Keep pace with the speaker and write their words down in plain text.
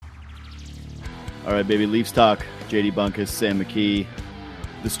All right, baby. Leafs talk. JD Bunkus, Sam McKee.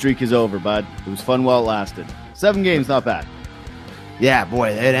 The streak is over, bud. It was fun while it lasted. 7 games, not bad. Yeah, boy,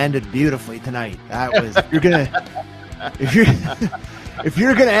 it ended beautifully tonight. That was if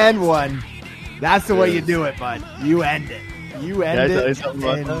you're gonna end one, that's the way you do it, bud. You end it. You end it in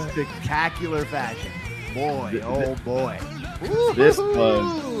spectacular fashion. Boy, oh boy. This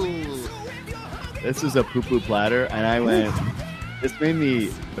was a poo-poo platter, and I went. This made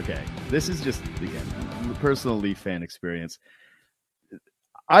me okay. This is just again the personal Leaf fan experience.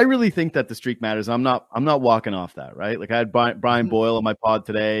 I really think that the streak matters. I'm not walking off that, right? Like I had Brian Boyle on my pod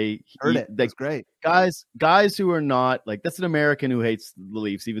today. Heard it. That's great. Guys who are not like, that's an American who hates the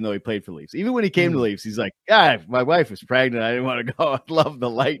Leafs, even though he played for Leafs. Even when he came to Leafs, he's like, yeah, my wife was pregnant. I didn't want to go. I love the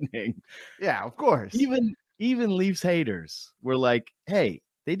Lightning. Yeah, of course. Even Leafs haters were like, hey,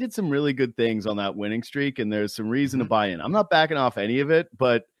 they did some really good things on that winning streak, and there's some reason to buy in. I'm not backing off any of it,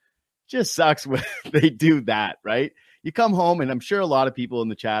 but it just sucks when they do that, right? You come home, and I'm sure a lot of people in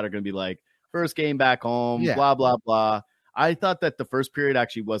the chat are going to be like, first game back home, blah, blah, blah. I thought that the first period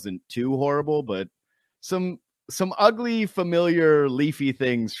actually wasn't too horrible, but some ugly, familiar, leafy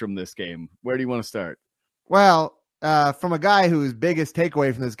things from this game. Where do you want to start? Well, from a guy whose biggest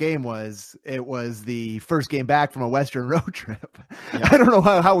takeaway from this game was it was the first game back from a Western road trip. Yeah. I don't know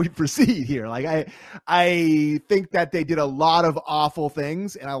how we proceed here. Like I think that they did a lot of awful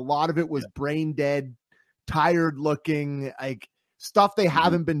things, and a lot of it was brain dead, tired looking, like stuff they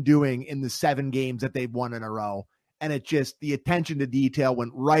haven't been doing in the 7 games that they've won in a row. And it just, the attention to detail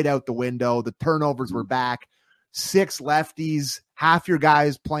went right out the window. The turnovers were back. 6 lefties, half your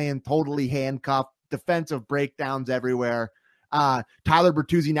guys playing totally handcuffed, defensive breakdowns everywhere. Tyler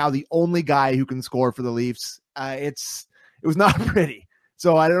Bertuzzi now the only guy who can score for the Leafs. It was not pretty.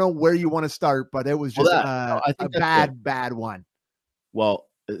 So I don't know where you want to start, but it was just a bad one. Well,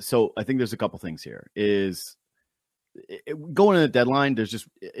 so I think there's a couple things here. Going in the deadline,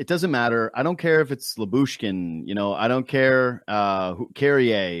 it doesn't matter. I don't care if it's Lyubushkin, I don't care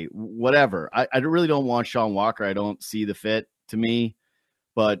Carrier, whatever. I really don't want Sean Walker. I don't see the fit to me,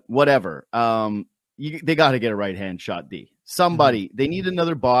 but whatever. They got to get a right-hand shot D. Somebody, they need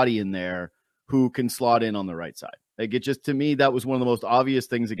another body in there who can slot in on the right side. Like, it just, to me, that was one of the most obvious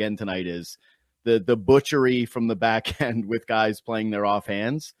things again tonight is the butchery from the back end with guys playing their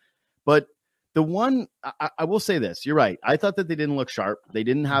offhands. But the one, I will say this, you're right. I thought that they didn't look sharp. They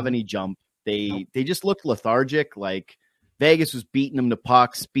didn't have any jump. They just looked lethargic. Like Vegas was beating them to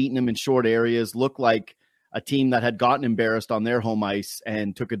pucks, beating them in short areas, looked like a team that had gotten embarrassed on their home ice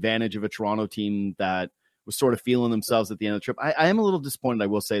and took advantage of a Toronto team that was sort of feeling themselves at the end of the trip. I am a little disappointed, I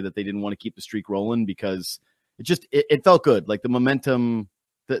will say, that they didn't want to keep the streak rolling because it felt good. Like the momentum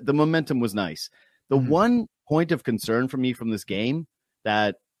was nice. The one point of concern for me from this game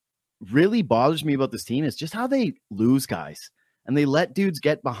that really bothers me about this team is just how they lose guys and they let dudes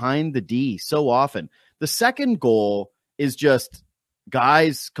get behind the D so often. The second goal is just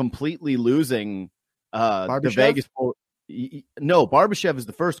guys completely losing the Vegas goal. No, Barbashev is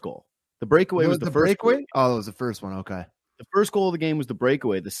the first goal. The breakaway was the first breakaway. Oh, it was the first one. Okay. The first goal of the game was the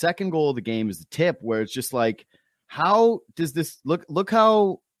breakaway. The second goal of the game is the tip, where it's just like, how does this look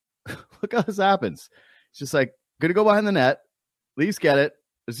how this happens? It's just like, gonna go behind the net. Leafs get it.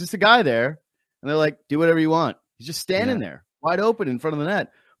 There's just a guy there, and they're like, do whatever you want. He's just standing there, wide open in front of the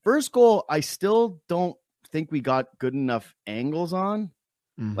net. First goal, I still don't think we got good enough angles on.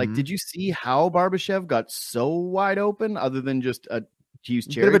 Like, did you see how Barbashev got so wide open other than just he was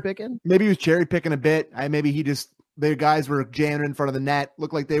cherry picking? Maybe he was cherry picking a bit. The guys were jamming in front of the net.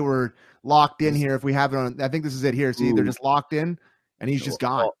 Looked like they were locked in here. If we have it on, I think this is it here. See, they're just locked in, and he's just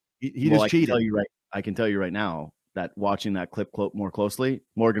gone. He just cheated. I can tell you right now that watching that clip more closely,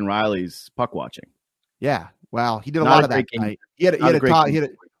 Morgan Riley's puck watching. Yeah, well, he did a lot of that tonight. He had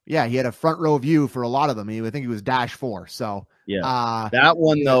a front row view for a lot of them. I think he was -4. So yeah, that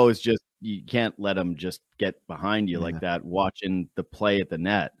one though is just, you can't let him just get behind you like that. Watching the play at the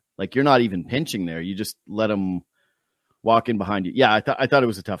net, like you're not even pinching there. You just let him walk in behind you. Yeah, I thought it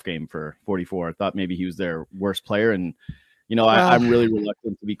was a tough game for 44. I thought maybe he was their worst player, and I'm really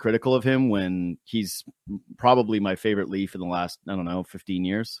reluctant to be critical of him when he's probably my favorite Leaf in the last 15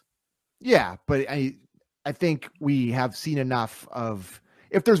 years. Yeah, but I think we have seen enough of.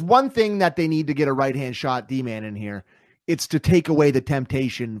 If there's one thing that they need to get a right-hand shot D-man in here, it's to take away the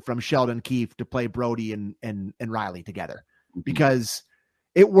temptation from Sheldon Keefe to play Brody and Riley together, because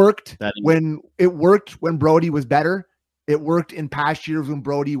it worked when Brody was better. It worked in past years when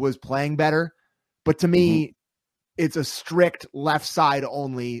Brody was playing better. But to me, it's a strict left side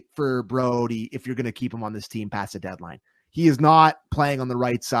only for Brody if you're going to keep him on this team past the deadline. He is not playing on the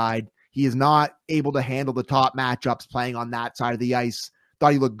right side. He is not able to handle the top matchups playing on that side of the ice.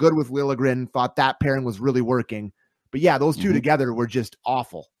 Thought he looked good with Liljegren. Thought that pairing was really working. But yeah, those two together were just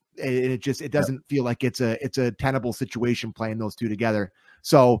awful. It doesn't feel like it's a tenable situation playing those two together.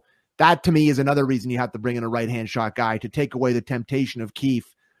 So that to me is another reason you have to bring in a right-hand shot guy to take away the temptation of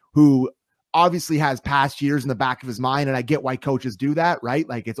Keefe, who obviously has past years in the back of his mind. And I get why coaches do that, right?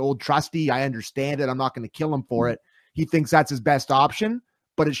 Like, it's old trusty. I understand it. I'm not going to kill him for it. He thinks that's his best option,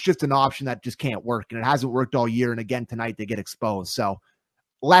 but it's just an option that just can't work. And it hasn't worked all year. And again, tonight they get exposed. So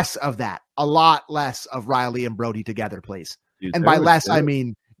less of that, a lot less of Riley and Brody together, please. Dude, and by less, I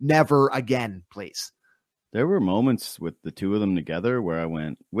mean never again, please. There were moments with the two of them together where I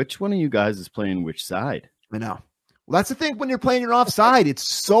went, which one of you guys is playing which side? I know. Well, that's the thing. When you're playing your offside, it's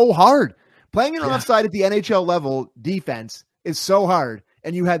so hard. Playing your offside at the NHL level defense is so hard.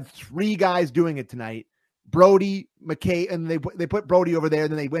 And you had three guys doing it tonight. Brody, McCabe, and they put Brody over there.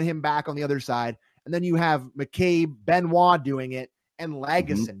 Then they went him back on the other side. And then you have McCabe, Benoit doing it, and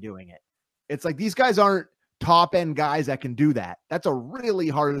Lagesson doing it. It's like these guys aren't top-end guys that can do that. That's a really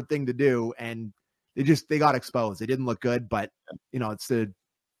hard thing to do. And they got exposed. They didn't look good, but it's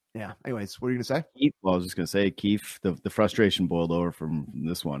anyways, what are you gonna say? Well, I was just gonna say, Keefe, the frustration boiled over from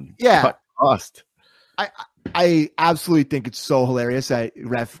this one. Yeah. Tossed. I absolutely think it's so hilarious that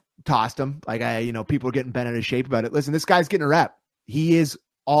ref tossed him. Like, people are getting bent out of shape about it. Listen, this guy's getting a rep. He is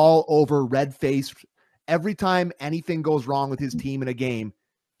all over, red faced. Every time anything goes wrong with his team in a game,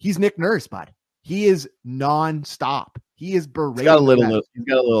 he's Nick Nurse, bud. He is nonstop. He is berating. He's got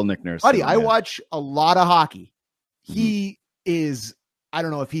a little Nick Nurse. Buddy, I watch a lot of hockey. He is, I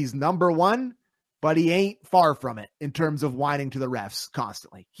don't know if he's number one, but he ain't far from it in terms of whining to the refs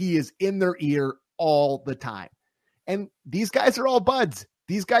constantly. He is in their ear all the time. And these guys are all buds.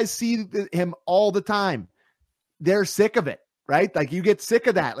 These guys see him all the time. They're sick of it, right? Like, you get sick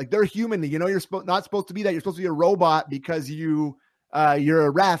of that. Like, they're human. You're not supposed to be that. You're supposed to be a robot because you're a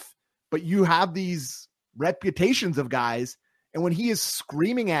ref, but you have these reputations of guys. And when he is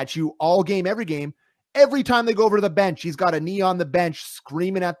screaming at you all game, every time they go over to the bench, he's got a knee on the bench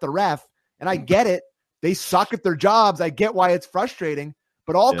screaming at the ref. And I get it. They suck at their jobs. I get why it's frustrating,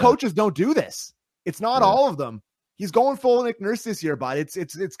 but all coaches don't do this. It's not all of them. He's going full Nick Nurse this year, but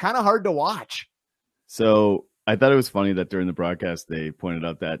it's kind of hard to watch. So I thought it was funny that during the broadcast, they pointed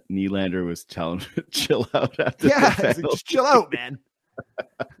out that Nylander was telling him to chill out after just chill out, man.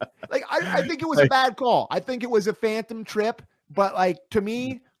 Like, I think it was a bad call. I think it was a phantom trip, but like, to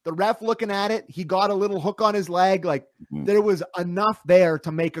me, the ref looking at it, he got a little hook on his leg. Like, there was enough there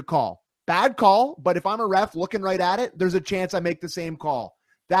to make a call. Bad call, but if I'm a ref looking right at it, there's a chance I make the same call.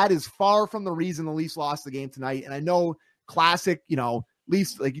 That is far from the reason the Leafs lost the game tonight. And I know classic,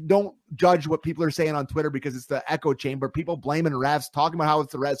 Leafs, like, you don't judge what people are saying on Twitter because it's the echo chamber. People blaming refs, talking about how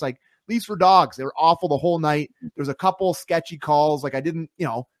it's the refs. Like, Leafs were dogs. They were awful the whole night. There's a couple sketchy calls. Like, I didn't,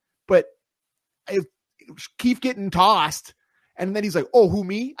 but if Keefe getting tossed, and then he's like, "Oh, who,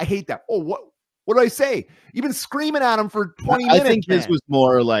 me? I hate that. Oh, what did I say?" You've been screaming at him for 20 minutes. I think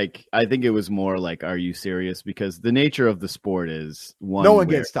it was more like, are you serious? Because the nature of the sport is no one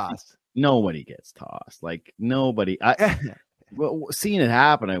gets tossed. Nobody gets tossed. Like, nobody. Well, seeing it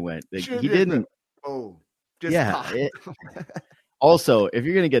happen, I went, like, he didn't. Also, if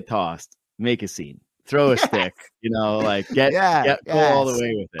you're going to get tossed, make a scene. Throw a stick, like go all the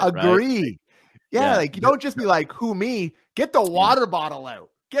way with it. Agree. Right? Yeah, like, you don't just be like, "Who, me?" Get the water bottle out.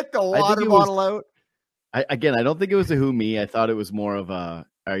 Get the water bottle out. I don't think it was a who me. I thought it was more of a,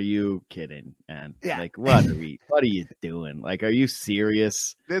 are you kidding? And like, what are you doing? Like, are you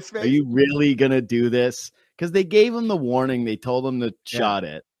serious? Are you really going to do this? Because they gave him the warning. They told him to shot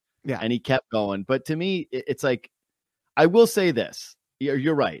it. Yeah. And he kept going. But to me, it's like, I will say this.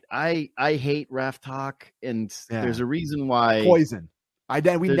 You're right. I hate ref talk. And there's a reason why. Poison.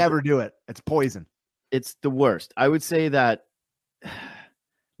 We never do it. It's poison. It's the worst. I would say that.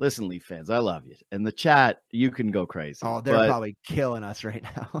 Listen, Leaf fans, I love you. And the chat, you can go crazy. Oh, they're probably killing us right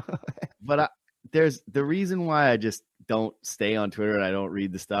now. But there's the reason why I just don't stay on Twitter and I don't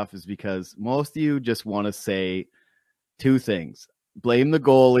read the stuff is because most of you just want to say two things: blame the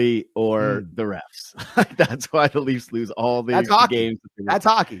goalie or the refs. That's why the Leafs lose all the games. That's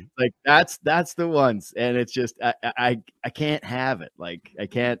hockey. Like, that's the ones, and it's just I can't have it. Like, I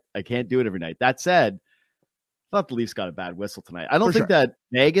can't do it every night. That said, I thought the Leafs got a bad whistle tonight. I don't think that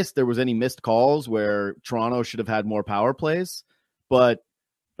Vegas, there was any missed calls where Toronto should have had more power plays, but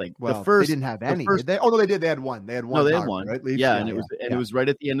like, they didn't have any. Did they? Oh no, they did. They had one. They had one. No, they had one. Right? Yeah, and it was right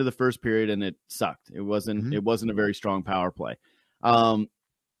at the end of the first period, and it sucked. It wasn't a very strong power play. But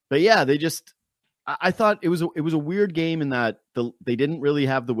yeah, they just I thought it was a weird game in that they didn't really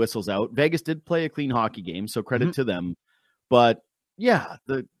have the whistles out. Vegas did play a clean hockey game, so credit to them. But yeah,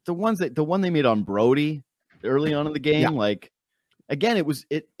 the one they made on Brody early on in the game, like again,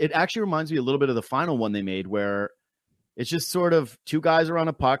 it actually reminds me a little bit of the final one they made where it's just sort of two guys are on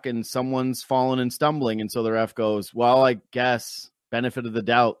a puck and someone's falling and stumbling, and so the ref goes, "Well, I guess benefit of the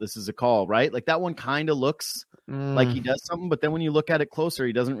doubt, this is a call," right? Like that one kind of looks like he does something, but then when you look at it closer,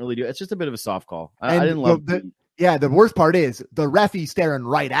 he doesn't really do it. It's just a bit of a soft call. I didn't love it. Yeah, the worst part is the referee staring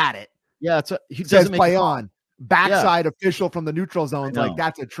right at it. Yeah, he doesn't play on. Backside official from the neutral zone's like,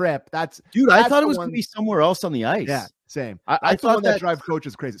 that's a trip. That's I thought it was going to be somewhere else on the ice. Yeah, same. I thought that drive coach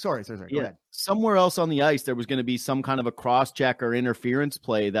is crazy. Sorry. Go ahead. Somewhere else on the ice, there was going to be some kind of a cross check or interference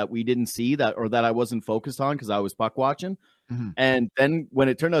play that we didn't see that I wasn't focused on because I was puck watching. Mm-hmm. And then when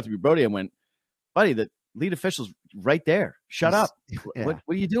it turned out to be Brody, I went, buddy, the lead official's right there. Shut up. Yeah. What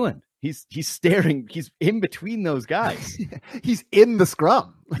are you doing? He's staring. He's in between those guys. He's in the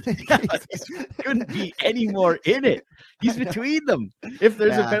scrum. He couldn't be any more in it. He's between them. If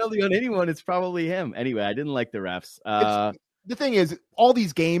there's a penalty on anyone, it's probably him. Anyway, I didn't like the refs. The thing is, all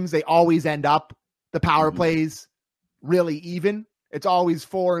these games, they always end up the power plays really even. It's always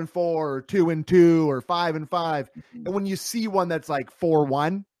 4-4 or 2-2 or 5-5. And when you see one that's like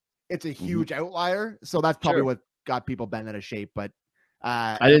 4-1, it's a huge outlier. So that's probably what got people bent out of shape. But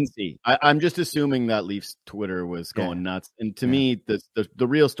I didn't see. I'm just assuming that Leafs Twitter was going nuts. And to me, the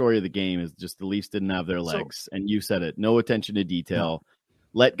real story of the game is just the Leafs didn't have their legs. And you said it. No attention to detail.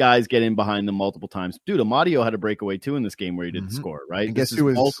 Let guys get in behind them multiple times. Dude, Amadio had a breakaway too in this game where he didn't score, right? And guess who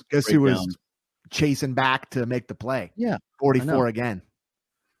was chasing back to make the play? Yeah. 44 again.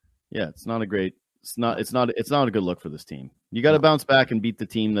 Yeah, it's not a good look for this team. You got to bounce back and beat the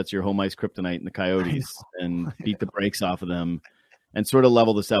team that's your home ice kryptonite and the Coyotes and beat the brakes off of them and sort of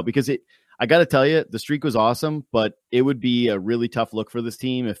level this out, because I got to tell you, the streak was awesome, but it would be a really tough look for this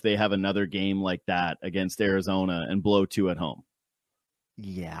team if they have another game like that against Arizona and blow 2 at home.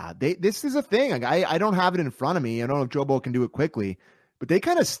 Yeah, this is a thing. I don't have it in front of me. I don't know if Jobo can do it quickly, but they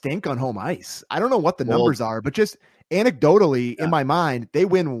kind of stink on home ice. I don't know what the numbers are, but just anecdotally in my mind, they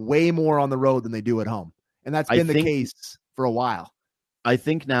win way more on the road than they do at home. And that's been the case for a while. I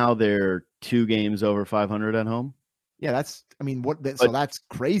think now they're 2 games over 500 at home. Yeah, that's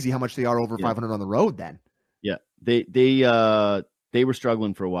crazy how much they are over 500 on the road then. Yeah. They were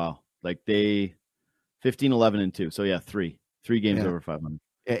struggling for a while. Like 15-11-2. So 3 games over 500.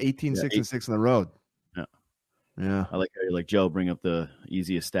 Yeah, 18-6-6 on the road. Yeah. I like how you're like, Joe, bring up the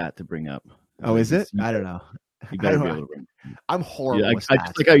easiest stat to bring up. Oh, is it? I don't know. You better be able to bring it. I'm horrible. I just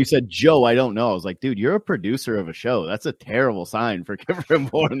like how you said, Joe, I don't know. I was like, dude, you're a producer of a show. That's a terrible sign for Kevin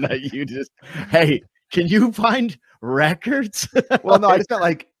Bourne that you just, hey, can you find records? Well, no, I just felt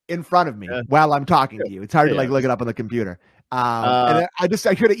like in front of me while I'm talking to you. It's hard to look it up on the computer. And I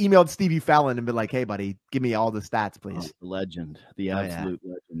could have emailed Stevie Fallon and been like, hey, buddy, give me all the stats, please. The legend, the absolute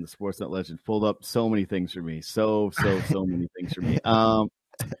legend, the Sportsnet legend, pulled up so many things for me. So many things for me.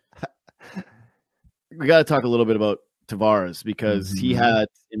 We got to talk a little bit about Tavares because he had,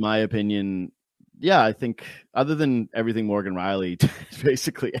 in my opinion, I think other than everything Morgan Riley,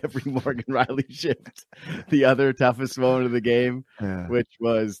 basically every Morgan Riley shift, the other toughest moment of the game, which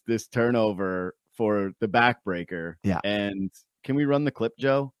was this turnover for the backbreaker. Yeah. And can we run the clip,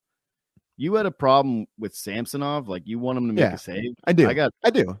 Joe? You had a problem with Samsonov. Like you want him to make a save. I do.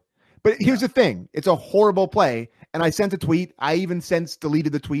 But here's the thing. It's a horrible play. And I sent a tweet. I even since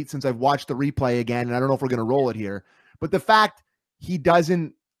deleted the tweet since I've watched the replay again. And I don't know if we're going to roll it here. But the fact he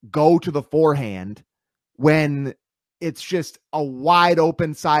doesn't go to the forehand when it's just a wide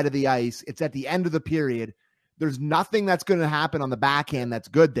open side of the ice. It's at the end of the period. There's nothing that's going to happen on the backhand that's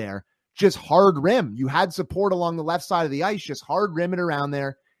good there. Just hard rim. You had support along the left side of the ice. Just hard rim it around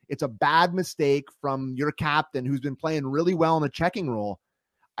there. It's a bad mistake from your captain who's been playing really well in a checking role.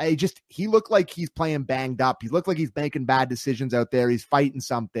 He looked like he's playing banged up. He looked like he's making bad decisions out there. He's fighting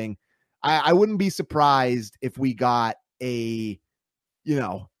something. I wouldn't be surprised if we got a,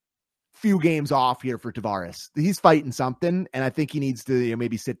 few games off here for Tavares. He's fighting something, and I think he needs to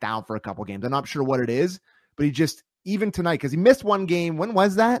maybe sit down for a couple games. I'm not sure what it is, but he just, even tonight, because he missed one game. When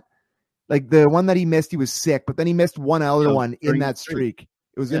was that? Like the one that he missed, he was sick, but then he missed one other one in that streak.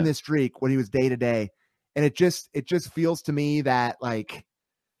 It was in this streak when he was day to day. And it just feels to me that like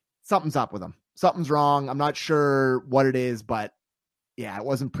something's up with him. Something's wrong. I'm not sure what it is, but yeah, it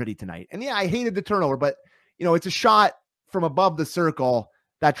wasn't pretty tonight. And I hated the turnover, but it's a shot from above the circle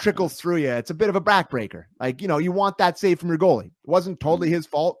that trickles through you. It's a bit of a backbreaker. Like, you want that save from your goalie. It wasn't totally his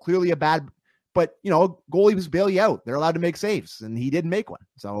fault. Clearly a bad, but goalie was bail you out. They're allowed to make saves and he didn't make one.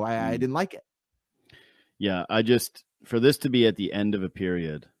 So I didn't like it. Yeah, for this to be at the end of a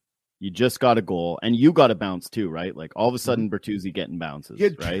period, you just got a goal and you got a bounce too, right? Like all of a sudden Bertuzzi getting bounces, you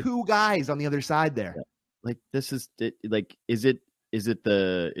had right? 2 guys on the other side there. Yeah. Like this is like, is it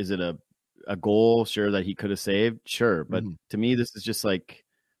a goal? Sure, that he could have saved. Sure. But to me, this is just like,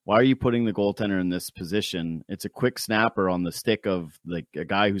 why are you putting the goaltender in this position? It's a quick snapper on the stick of like a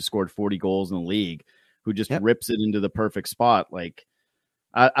guy who scored 40 goals in the league who just rips it into the perfect spot. Like,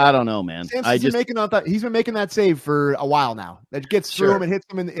 I don't know, man. He's been making that save for a while now. That gets through him and hits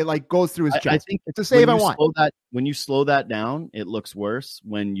him, and it like goes through his chest. I think it's a save I want. When you slow that down, it looks worse.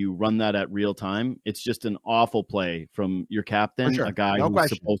 When you run that at real time, it's just an awful play from your captain, a guy who's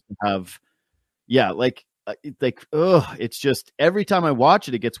supposed to have. Yeah, it's just every time I watch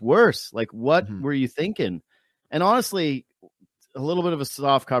it, it gets worse. Like, what were you thinking? And honestly, a little bit of a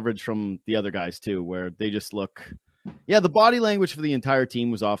soft coverage from the other guys too, where they just look. Yeah, the body language for the entire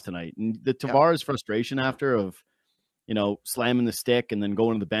team was off tonight. And the Tavares frustration after of, slamming the stick and then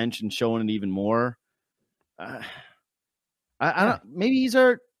going to the bench and showing it even more. I don't. Maybe he's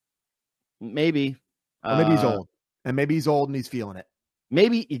hurt. Maybe. Maybe he's old. And maybe he's old and he's feeling it.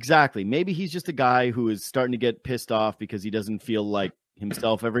 Maybe, exactly. Maybe he's just a guy who is starting to get pissed off because he doesn't feel like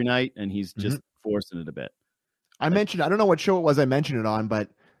himself every night and he's just forcing it a bit. I don't know what show it was I mentioned it on, but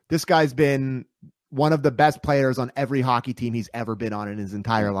this guy's been one of the best players on every hockey team he's ever been on in his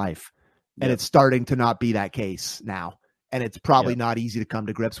entire life. And it's starting to not be that case now. And it's probably not easy to come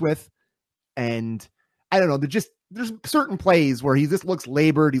to grips with. And I don't know, there's certain plays where he just looks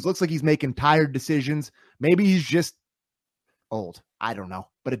labored. He looks like he's making tired decisions. Maybe he's just old. I don't know,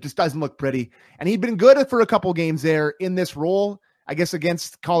 but it just doesn't look pretty. And he'd been good for a couple games there in this role. I guess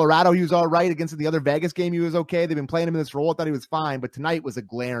against Colorado, he was all right. Against the other Vegas game, he was okay. They've been playing him in this role. I thought he was fine, but tonight was a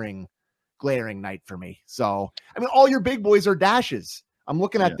glaring night for me. So, I mean, all your big boys are dashes. I'm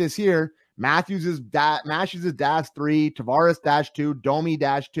looking at this here. Matthews is dash 3, Tavares dash 2, Domi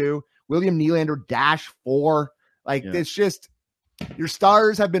dash 2, William Nylander dash 4. Like it's just your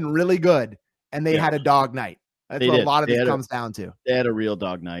stars have been really good, and they had a dog night. That's what a lot of it comes down to. They had a real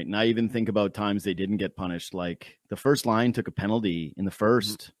dog night. And I even think about times they didn't get punished. Like the first line took a penalty in the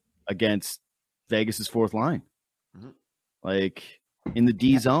first against Vegas's fourth line. Like in the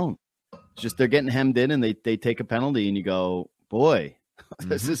D zone. It's just they're getting hemmed in and they take a penalty and you go, boy,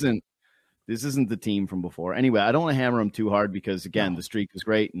 this isn't the team from before. Anyway, I don't want to hammer them too hard because again, the streak was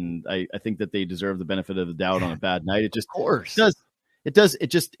great and I think that they deserve the benefit of the doubt on a bad night. It just It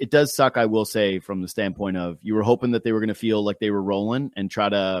does suck, I will say, from the standpoint of you were hoping that they were going to feel like they were rolling and try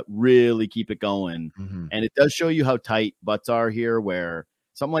to really keep it going. And it does show you how tight butts are here where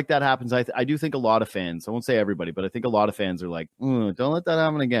something like that happens. I do think a lot of fans, I won't say everybody, but I think a lot of fans are like, don't let that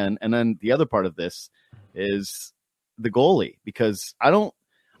happen again. And then the other part of this is the goalie, because I don't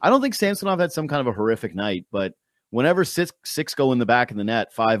think Samsonov had some kind of a horrific night, but whenever six go in the back of the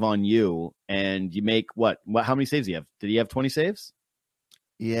net, 5 on you, and you make how many saves do you have? Did he have 20 saves?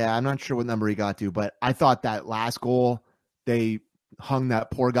 Yeah, I'm not sure what number he got to, but I thought that last goal, they hung that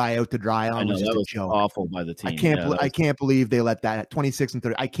poor guy out to dry on. I know, that was awful by the team. I can't believe they let that 26 and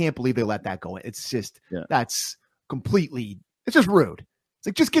 30. I can't believe they let that go. It's just that's completely. It's just rude. It's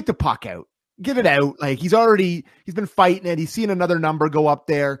like just get the puck out, get it out. Like he's been fighting it. He's seen another number go up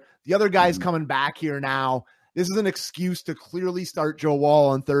there. The other guy's coming back here now. This is an excuse to clearly start Joe Woll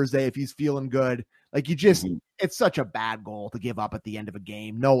on Thursday if he's feeling good. Like it's such a bad goal to give up at the end of a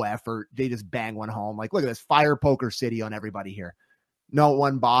game. No effort. They just bang one home. Like, look at this fire poker city on everybody here. No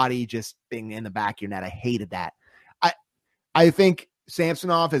one body just being in the back of your net. I hated that. I think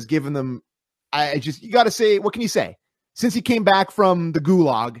Samsonov has given them, you got to say, what can you say? Since he came back from the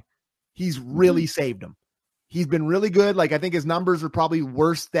gulag, he's really saved him. He's been really good. Like, I think his numbers are probably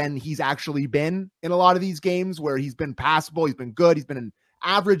worse than he's actually been in a lot of these games where he's been passable. He's been good. He's been an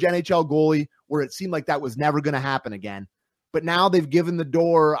average NHL goalie where it seemed like that was never going to happen again. But now they've given the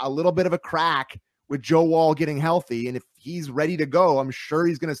door a little bit of a crack with Joe Woll getting healthy. And if he's ready to go, I'm sure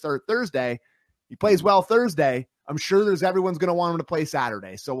he's going to start Thursday. He plays well Thursday. I'm sure everyone's going to want him to play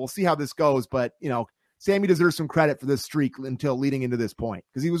Saturday. So we'll see how this goes. But, Sammy deserves some credit for this streak until leading into this point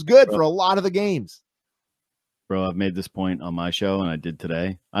because he was good for a lot of the games. Bro, I've made this point on my show and I did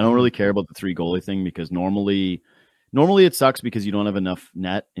today. I don't really care about the 3 goalie thing because normally it sucks because you don't have enough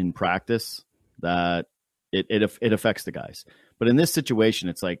net in practice that it affects the guys. But in this situation,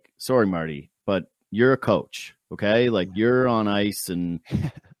 it's like, sorry, Marty, but you're a coach, okay? Like you're on ice and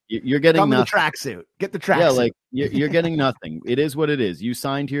you're getting nothing. The tracksuit. Get the tracksuit. Yeah, like you're getting nothing. It is what it is. You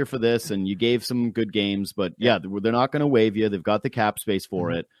signed here for this and you gave some good games, but they're not going to waive you. They've got the cap space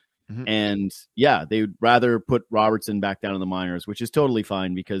for it. Mm-hmm. And yeah, they would rather put Robertson back down in the minors, which is totally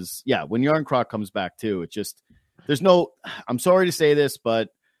fine because yeah, when Yarncroc comes back too, it just, I'm sorry to say this, but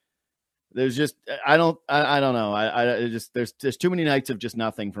there's just, I don't know. There's too many nights of just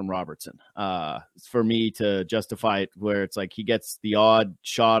nothing from Robertson for me to justify it, where it's like he gets the odd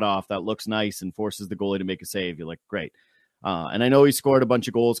shot off that looks nice and forces the goalie to make a save. You're like, great. And I know he scored a bunch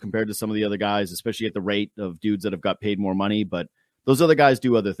of goals compared to some of the other guys, especially at the rate of dudes that have got paid more money, but those other guys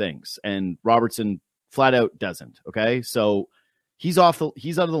do other things, and Robertson flat out doesn't. Okay. So he's out of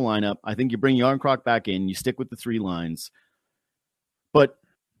the lineup. I think you bring Yarncroc back in, you stick with the 3 lines, but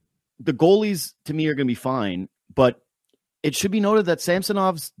the goalies to me are going to be fine, but it should be noted that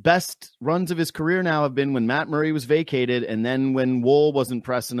Samsonov's best runs of his career now have been when Matt Murray was vacated, and then when Woll wasn't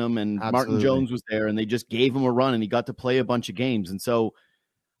pressing him and Martin Jones was there, and they just gave him a run and he got to play a bunch of games. And so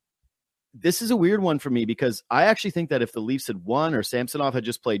this is a weird one for me, because I actually think that if the Leafs had won or Samsonov had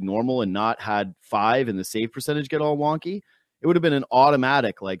just played normal and not had 5 and the save percentage get all wonky, it would have been an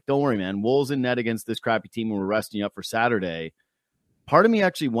automatic, like, don't worry, man, Woll's in net against this crappy team and we're resting you up for Saturday. Part of me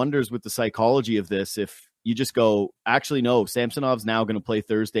actually wonders with the psychology of this, if you just go, actually, no, Samsonov's now going to play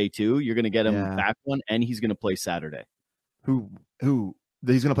Thursday too. You're going to get him back one, and he's going to play Saturday. Who?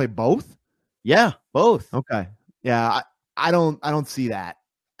 He's going to play both? Yeah, both. Okay. Yeah, I don't see that.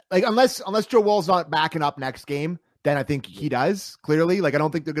 Like, unless Joe Woll's not backing up next game, then I think he does, clearly. Like, I don't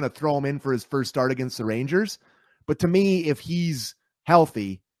think they're going to throw him in for his first start against the Rangers. But to me, if he's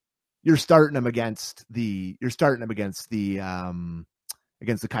healthy, you're starting him against the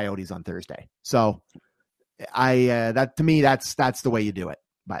Coyotes on Thursday. So that to me, that's the way you do it.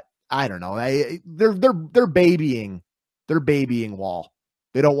 But I don't know. They're babying Woll.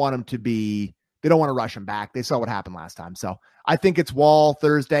 They don't want to rush him back. They saw what happened last time. So I think it's Woll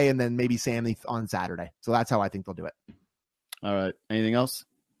Thursday and then maybe Sammy on Saturday. So that's how I think they'll do it. All right. Anything else?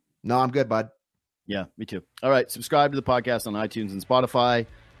 No, I'm good, bud. Yeah, me too. All right. Subscribe to the podcast on iTunes and Spotify.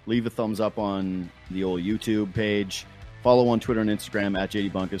 Leave a thumbs up on the old YouTube page. Follow on Twitter and Instagram at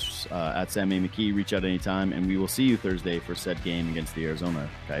JD Bunkus, at Sam A. McKee. Reach out anytime, and we will see you Thursday for said game against the Arizona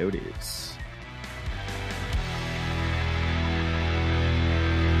Coyotes.